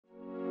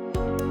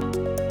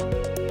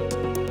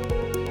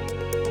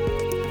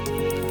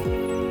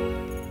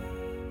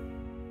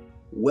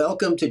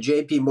Welcome to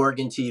JP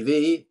Morgan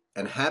TV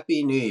and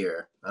Happy New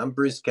Year. I'm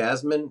Bruce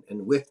Kasman,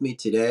 and with me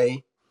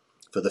today,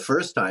 for the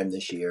first time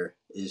this year,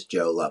 is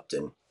Joe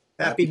Lupton.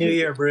 Happy New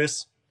Year,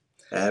 Bruce.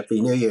 Happy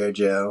New Year,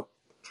 Joe.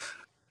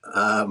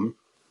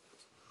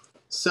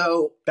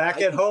 Back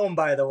at home,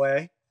 by the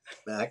way.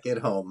 Back at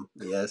home,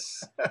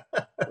 yes,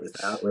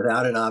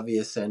 without an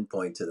obvious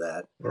endpoint to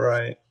that.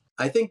 Right.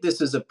 I think this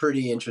is a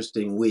pretty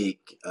interesting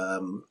week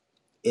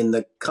in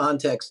the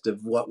context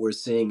of what we're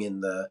seeing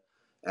in the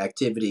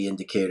activity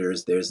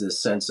indicators. There's this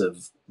sense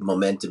of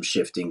momentum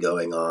shifting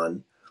going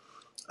on.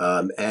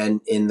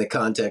 And in the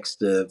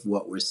context of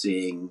what we're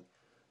seeing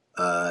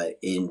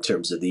in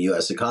terms of the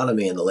U.S.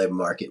 economy and the labor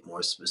market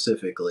more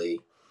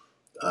specifically,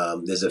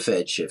 there's a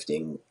Fed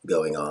shifting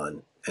going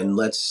on. And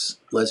let's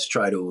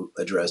try to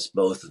address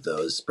both of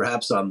those.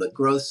 Perhaps on the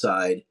growth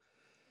side,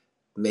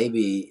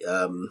 maybe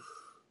the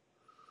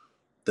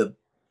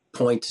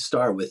point to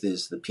start with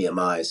is the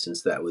PMI,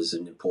 since that was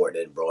an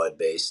important and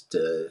broad-based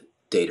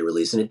data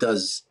release. And it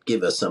does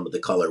give us some of the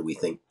color we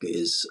think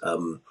is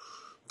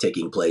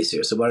taking place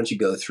here. So why don't you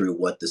go through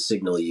what the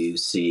signal you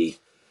see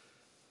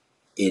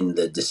in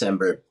the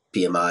December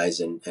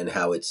PMIs and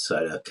how it's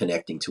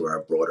connecting to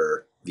our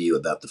broader view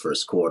about the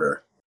first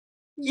quarter?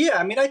 Yeah,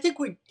 I mean, I think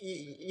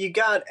you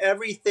got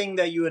everything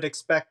that you would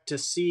expect to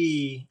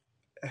see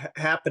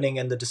happening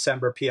in the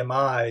December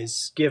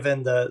PMIs,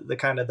 given the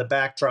kind of the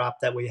backdrop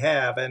that we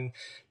have. And,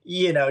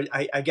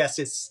 I guess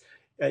it's,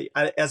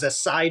 as a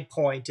side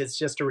point, it's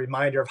just a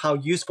reminder of how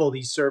useful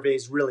these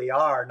surveys really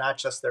are, not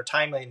just their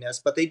timeliness,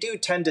 but they do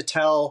tend to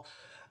tell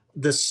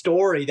the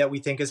story that we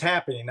think is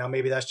happening. Now,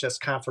 maybe that's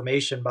just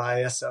confirmation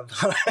bias of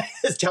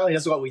is telling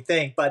us what we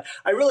think, but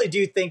I really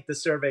do think the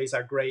surveys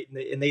are great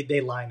and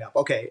they line up.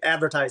 Okay,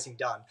 advertising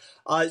done.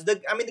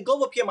 The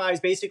global PMI is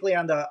basically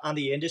on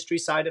the industry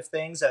side of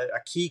things. A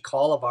key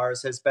call of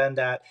ours has been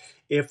that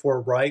if we're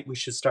right, we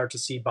should start to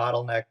see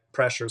bottleneck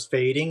pressures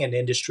fading and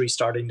industry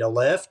starting to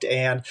lift.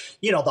 And,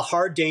 the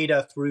hard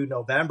data through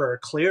November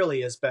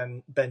clearly has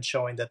been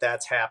showing that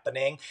that's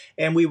happening.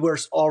 And we were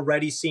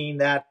already seeing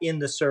that in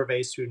the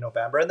surveys through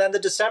November. And then the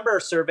December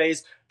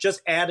surveys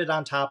just added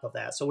on top of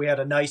that. So we had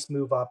a nice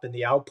move up in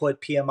the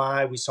output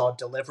PMI. We saw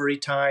delivery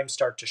time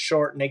start to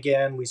shorten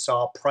again. We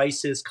saw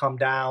prices come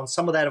down.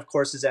 Some of that, of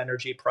course, is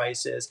energy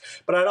prices.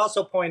 But I'd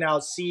also point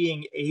out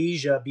seeing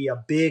Asia be a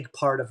big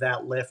part of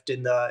that lift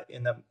in the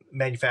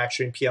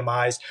manufacturing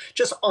PMIs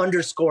just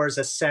underscores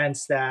a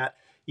sense that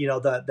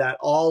that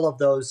all of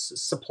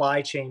those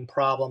supply chain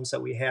problems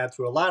that we had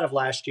through a lot of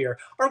last year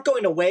aren't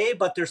going away,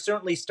 but they're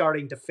certainly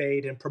starting to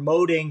fade and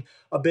promoting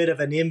a bit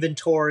of an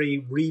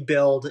inventory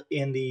rebuild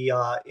in the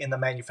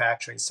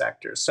manufacturing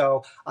sector.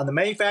 So on the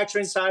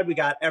manufacturing side, we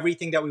got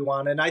everything that we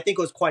wanted, and I think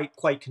it was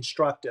quite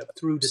constructive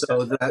through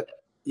December.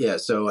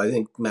 So I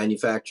think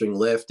manufacturing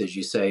lift, as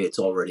you say, it's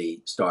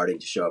already starting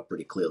to show up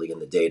pretty clearly in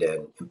the data,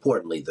 and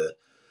importantly,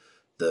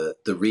 the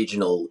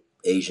regional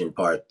Asian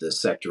part, the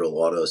sectoral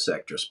auto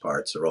sectors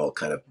parts are all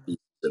kind of pieces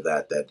of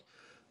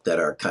that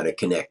are kind of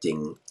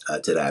connecting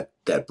to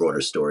that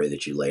broader story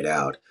that you laid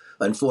out.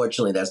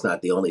 Unfortunately, that's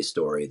not the only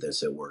story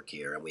that's at work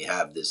here, and we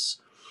have this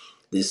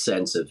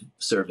sense of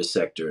service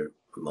sector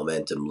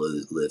momentum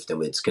lift,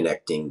 and it's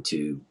connecting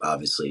to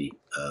obviously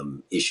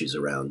issues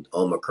around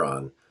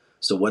Omicron.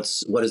 So what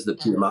do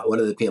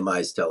the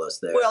PMIs tell us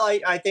there? Well,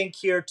 I think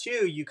here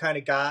too, you kind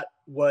of got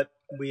what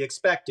we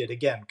expected.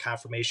 Again,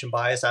 confirmation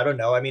bias. I don't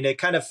know. I mean, it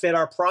kind of fit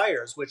our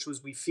priors, which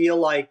was we feel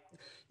like,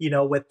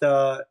 with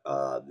the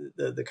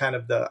kind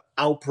of the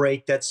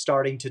outbreak that's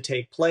starting to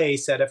take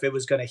place, that if it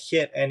was going to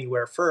hit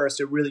anywhere first,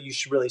 you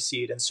should really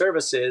see it in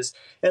services.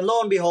 And lo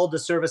and behold, the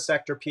service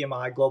sector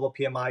PMI, global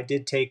PMI,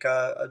 did take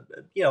a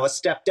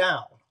step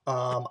down.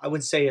 I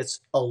wouldn't say it's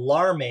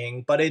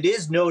alarming, but it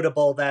is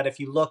notable that if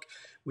you look,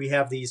 we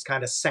have these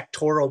kind of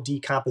sectoral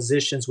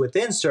decompositions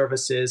within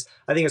services.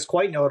 I think it's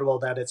quite notable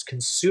that it's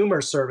consumer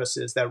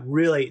services that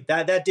really,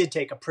 that did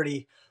take a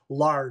pretty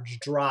large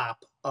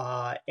drop.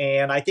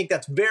 And I think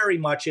that's very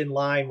much in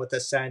line with the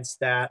sense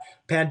that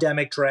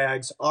pandemic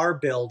drags are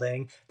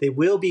building. They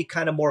will be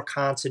kind of more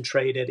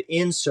concentrated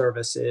in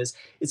services.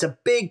 It's a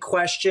big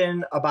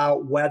question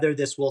about whether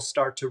this will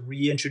start to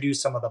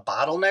reintroduce some of the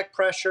bottleneck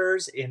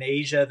pressures in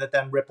Asia that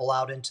then ripple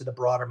out into the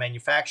broader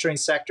manufacturing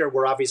sector.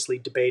 We're obviously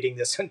debating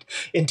this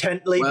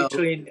intently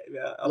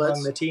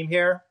among the team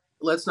here.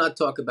 Let's not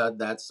talk about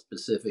that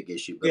specific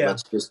issue, but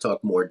let's just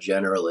talk more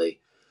generally.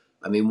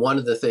 I mean, one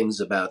of the things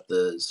about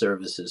the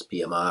services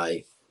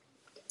PMI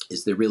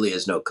is there really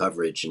is no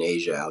coverage in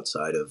Asia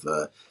outside of,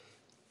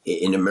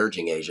 in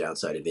emerging Asia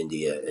outside of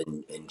India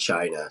and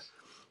China.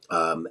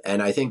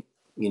 And I think,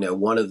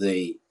 one of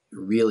the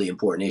really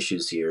important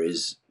issues here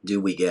is,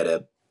 do we get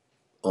a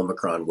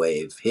Omicron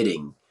wave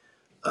hitting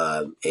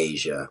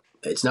Asia?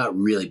 It's not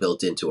really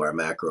built into our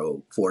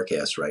macro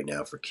forecast right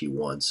now for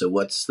Q1. So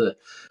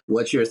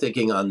what's your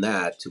thinking on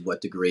that? To what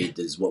degree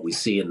does what we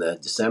see in the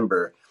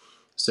December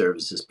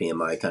services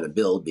PMI kind of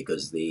build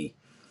because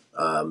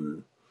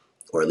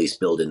or at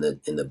least build in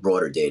the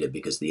broader data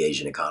because the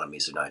Asian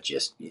economies are not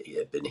just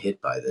yet been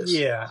hit by this?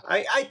 Yeah,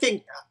 I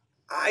think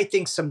I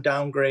think some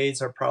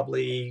downgrades are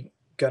probably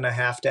going to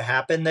have to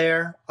happen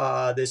there.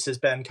 This has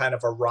been kind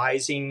of a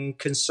rising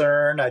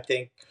concern. I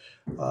think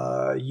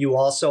you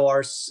also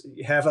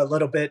have a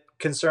little bit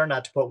concern,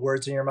 not to put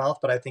words in your mouth,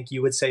 but I think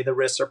you would say the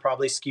risks are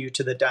probably skewed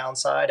to the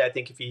downside. I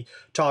think if you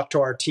talk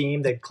to our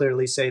team, they'd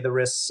clearly say the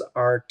risks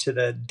are to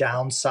the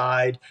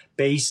downside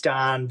based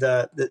on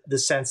the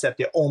sense that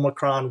the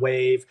Omicron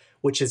wave,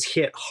 which has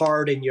hit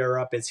hard in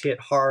Europe, it's hit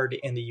hard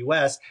in the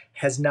US,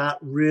 has not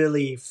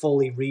really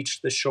fully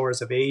reached the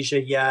shores of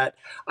Asia yet.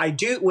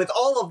 With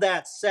all of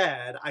that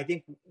said, I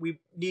think we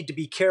need to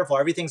be careful.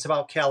 Everything's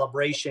about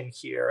calibration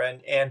here.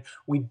 And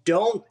we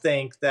don't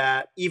think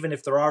that even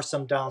if there are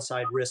some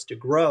downside risks to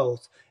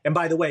growth, and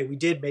by the way, we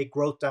did make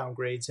growth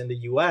downgrades in the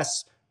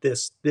US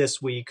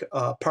this week,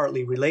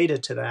 partly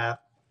related to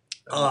that.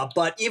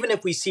 But even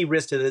if we see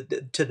risk to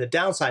the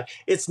downside,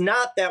 it's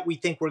not that we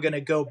think we're going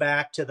to go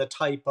back to the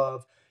type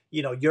of,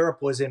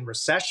 Europe was in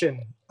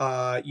recession,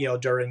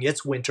 during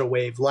its winter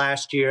wave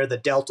last year. The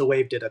Delta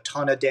wave did a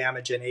ton of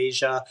damage in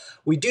Asia.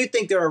 We do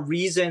think there are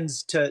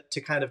reasons to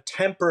kind of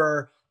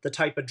temper the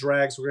type of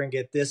drags we're going to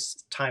get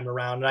this time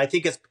around. And I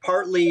think it's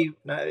partly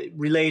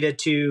related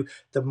to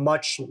the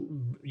much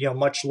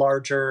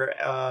larger,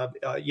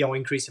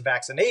 increase in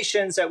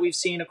vaccinations that we've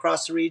seen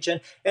across the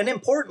region. And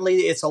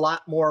importantly, it's a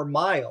lot more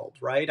mild,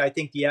 right? I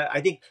think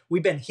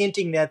we've been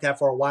hinting at that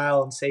for a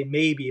while and say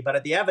maybe,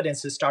 but the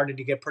evidence is starting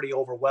to get pretty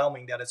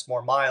overwhelming that it's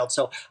more mild.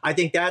 So I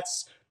think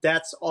that's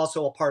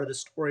also a part of the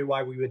story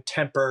why we would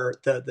temper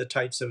the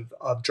types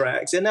of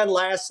drags. And then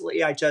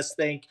lastly, I just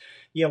think,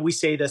 we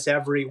say this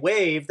every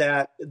wave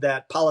that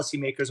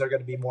policymakers are going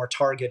to be more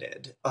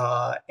targeted.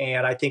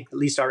 And I think at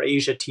least our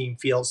Asia team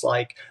feels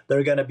like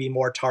they're going to be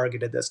more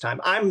targeted this time.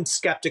 I'm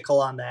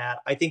skeptical on that.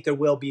 I think there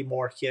will be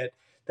more hit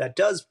that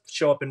does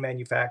show up in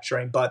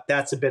manufacturing, but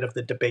that's a bit of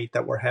the debate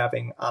that we're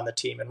having on the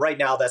team. And right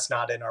now that's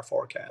not in our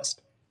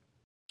forecast.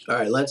 All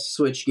right, let's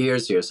switch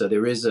gears here. So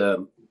there is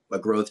a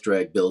growth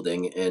drag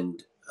building.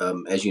 And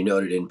as you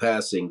noted in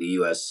passing, the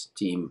U.S.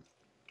 team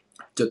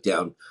took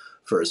down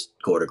first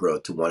quarter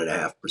growth to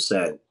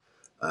 1.5%.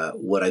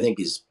 What I think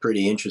is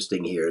pretty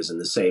interesting here is in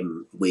the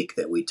same week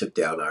that we took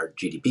down our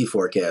GDP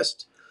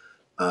forecast,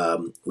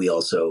 we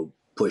also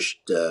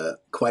pushed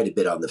quite a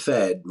bit on the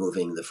Fed,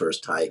 moving the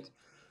first hike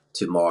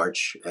to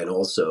March, and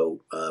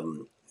also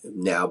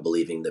now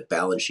believing that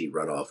balance sheet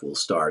runoff will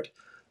start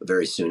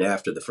very soon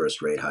after the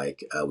first rate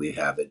hike. We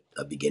have it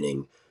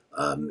beginning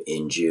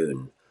in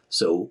June.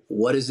 So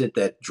what is it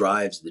that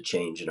drives the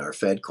change in our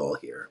Fed call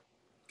here?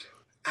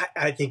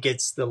 I think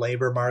it's the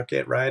labor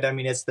market, right? I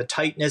mean, it's the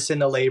tightness in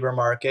the labor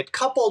market,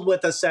 coupled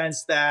with a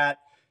sense that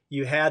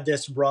you had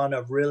this run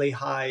of really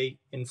high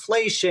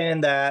inflation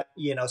that,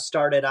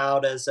 started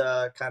out as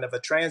a kind of a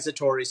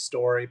transitory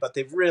story, but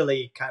they've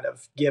really kind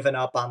of given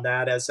up on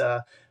that as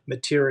a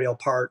material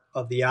part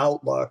of the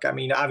outlook. I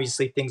mean,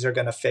 obviously things are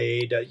going to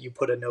fade. You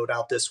put a note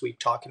out this week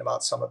talking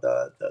about some of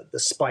the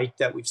spike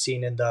that we've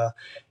seen in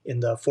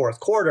the fourth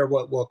quarter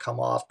will come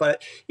off.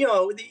 But you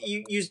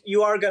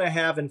are going to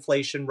have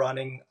inflation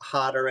running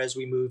hotter as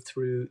we move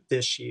through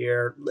this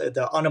year.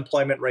 The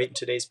unemployment rate in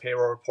today's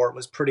payroll report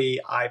was pretty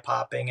eye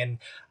popping, and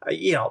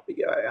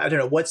I don't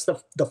know what's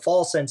the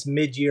fall since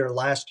mid-year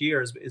last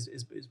year is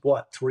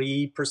what,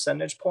 3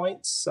 percentage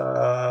points.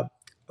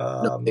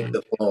 No, I think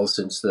the fall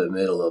since the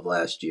middle of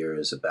last year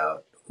is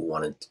about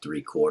 1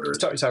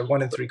 3/4. Sorry,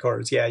 1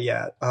 3/4.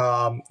 Yeah.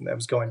 That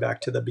was going back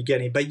to the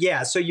beginning, but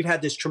yeah. So you've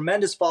had this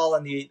tremendous fall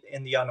in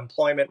the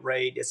unemployment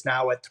rate. It's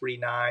now at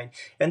 3.9,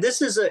 and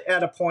this is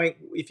at a point,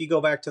 if you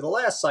go back to the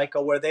last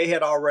cycle, where they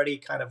had already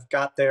kind of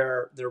got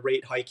their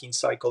rate hiking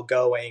cycle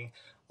going.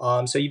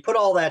 So you put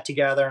all that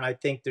together, and I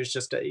think there's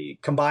just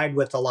combined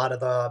with a lot of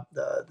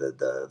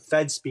the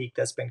Fed speak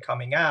that's been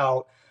coming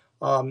out.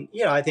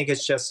 I think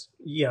it's just,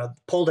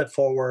 pulled it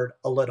forward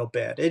a little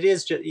bit. It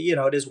is just,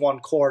 it is 1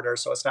 quarter,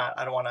 so it's not,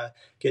 I don't want to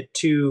get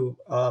too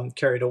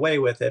carried away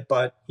with it,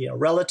 but,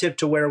 relative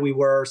to where we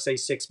were, say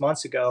 6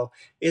 months ago,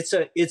 it's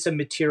a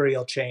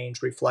material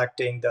change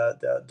reflecting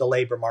the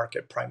labor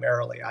market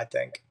primarily, I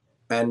think.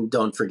 And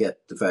don't forget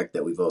the fact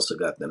that we've also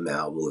got them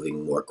now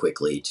moving more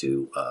quickly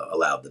to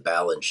allow the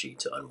balance sheet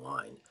to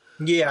unwind.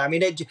 Yeah, I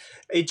mean,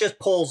 it just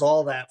pulls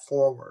all that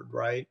forward,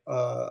 right?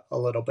 A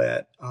little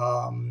bit.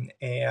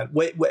 And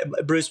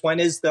Bruce, when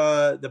is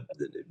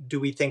do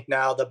we think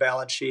now the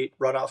balance sheet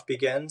runoff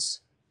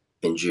begins?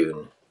 In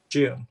June.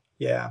 June,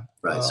 yeah.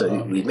 Right.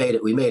 So we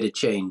made a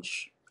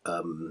change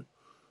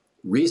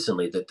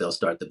recently that they'll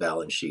start the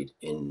balance sheet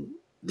in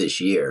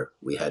this year.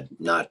 We had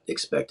not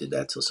expected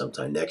that till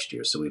sometime next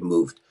year. So we've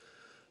moved,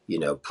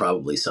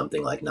 probably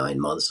something like 9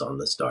 months on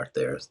the start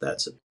there.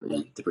 That's a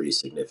pretty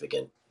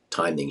significant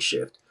timing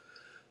shift.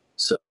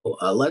 So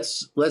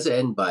let's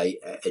end by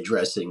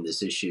addressing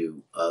this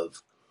issue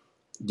of,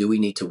 do we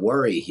need to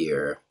worry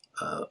here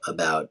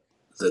about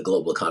the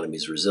global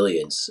economy's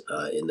resilience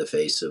in the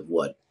face of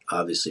what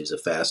obviously is a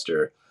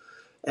faster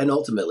and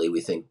ultimately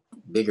we think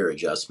bigger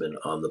adjustment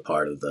on the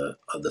part of the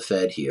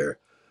Fed here.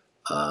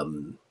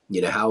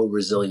 How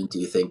resilient do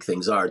you think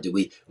things are?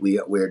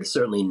 We're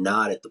certainly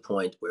not at the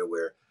point where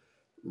we're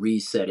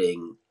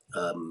resetting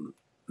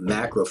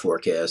macro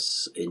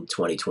forecasts in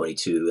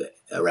 2022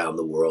 around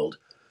the world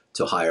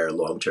to higher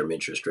long-term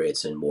interest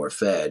rates and more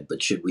Fed.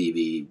 But should we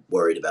be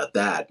worried about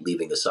that,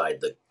 leaving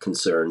aside the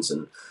concerns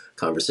and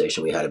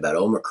conversation we had about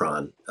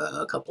Omicron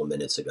a couple of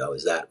minutes ago?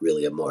 Is that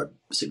really a more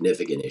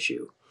significant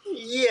issue?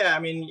 Yeah, I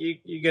mean,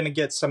 you're going to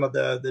get some of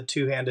the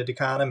two-handed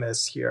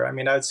economists here. I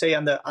mean, I would say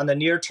on the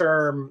near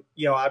term,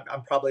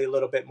 I'm probably a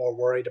little bit more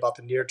worried about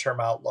the near term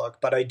outlook,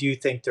 but I do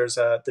think there's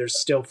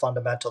still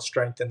fundamental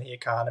strength in the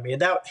economy,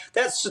 and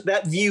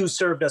that view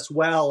served us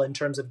well in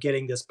terms of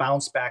getting this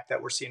bounce back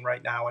that we're seeing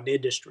right now in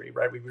industry.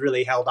 Right, we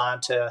really held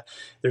on to.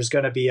 There's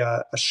going to be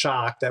a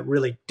shock that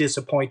really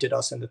disappointed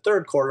us in the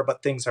third quarter,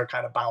 but things are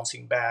kind of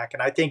bouncing back,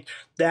 and I think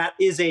that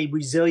is a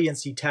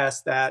resiliency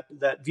test that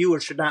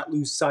viewers should not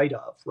lose sight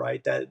of.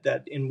 Right,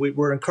 and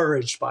we're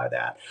encouraged by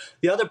that.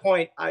 The other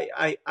point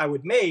I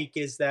would make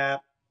is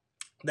that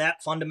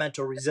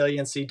fundamental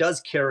resiliency does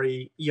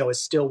carry,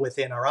 is still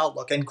within our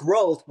outlook, and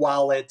growth,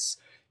 while it's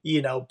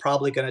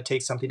probably going to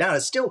take something down,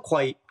 is still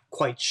quite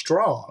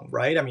strong,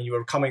 right? I mean, you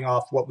were coming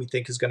off what we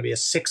think is going to be a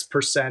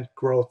 6%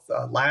 growth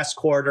last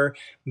quarter.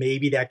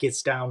 Maybe that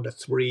gets down to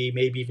 3,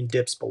 maybe even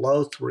dips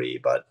below 3,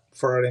 but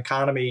for an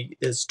economy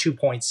is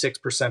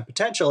 2.6%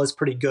 potential is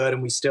pretty good,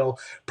 and we still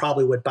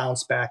probably would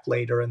bounce back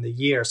later in the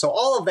year. So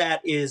all of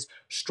that is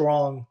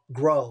strong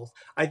growth.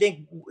 I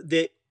think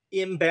the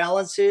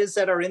imbalances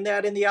that are in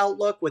the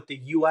outlook, with the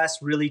U.S.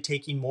 really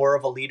taking more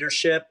of a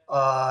leadership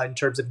in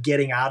terms of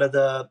getting out of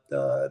the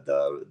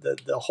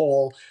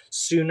hole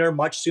sooner,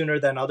 much sooner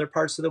than other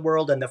parts of the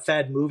world, and the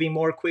Fed moving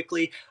more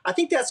quickly. I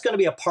think that's going to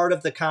be a part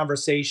of the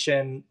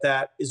conversation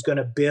that is going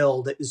to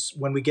build is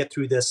when we get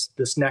through this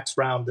next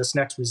round, this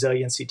next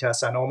resiliency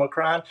test on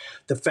Omicron.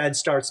 The Fed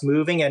starts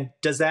moving, and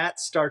does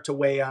that start to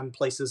weigh on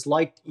places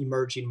like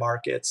emerging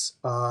markets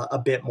a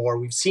bit more?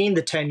 We've seen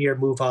the 10-year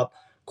move up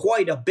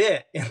quite a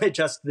bit in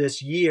just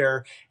this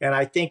year. And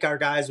I think our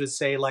guys would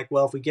say, like,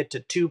 well, if we get to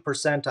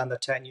 2% on the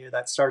 10-year,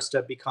 that starts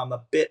to become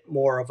a bit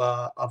more of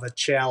a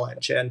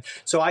challenge. And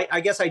so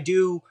I guess I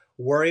do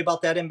worry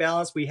about that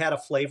imbalance. We had a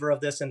flavor of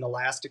this in the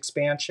last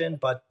expansion,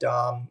 but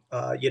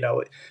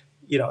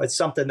it's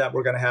something that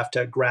we're going to have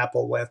to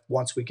grapple with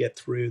once we get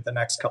through the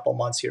next couple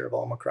months here of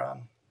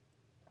Omicron.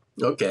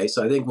 Okay,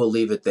 so I think we'll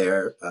leave it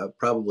there.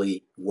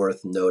 Probably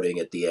worth noting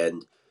at the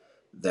end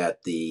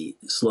that the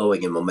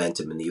slowing in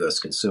momentum in the U.S.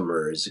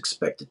 consumer is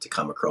expected to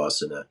come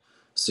across in a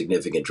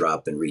significant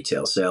drop in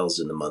retail sales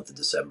in the month of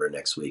December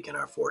next week in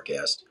our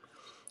forecast.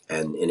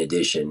 And in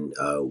addition,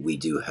 we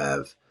do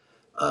have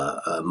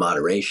a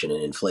moderation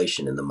in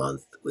inflation in the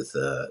month with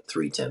a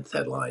 0.3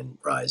 headline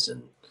rise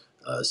in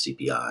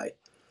CPI.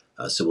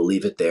 So we'll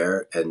leave it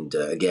there. And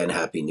again,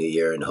 Happy New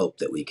Year, and hope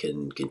that we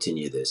can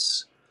continue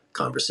this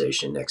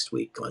conversation next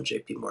week on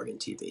JP Morgan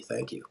TV.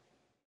 Thank you.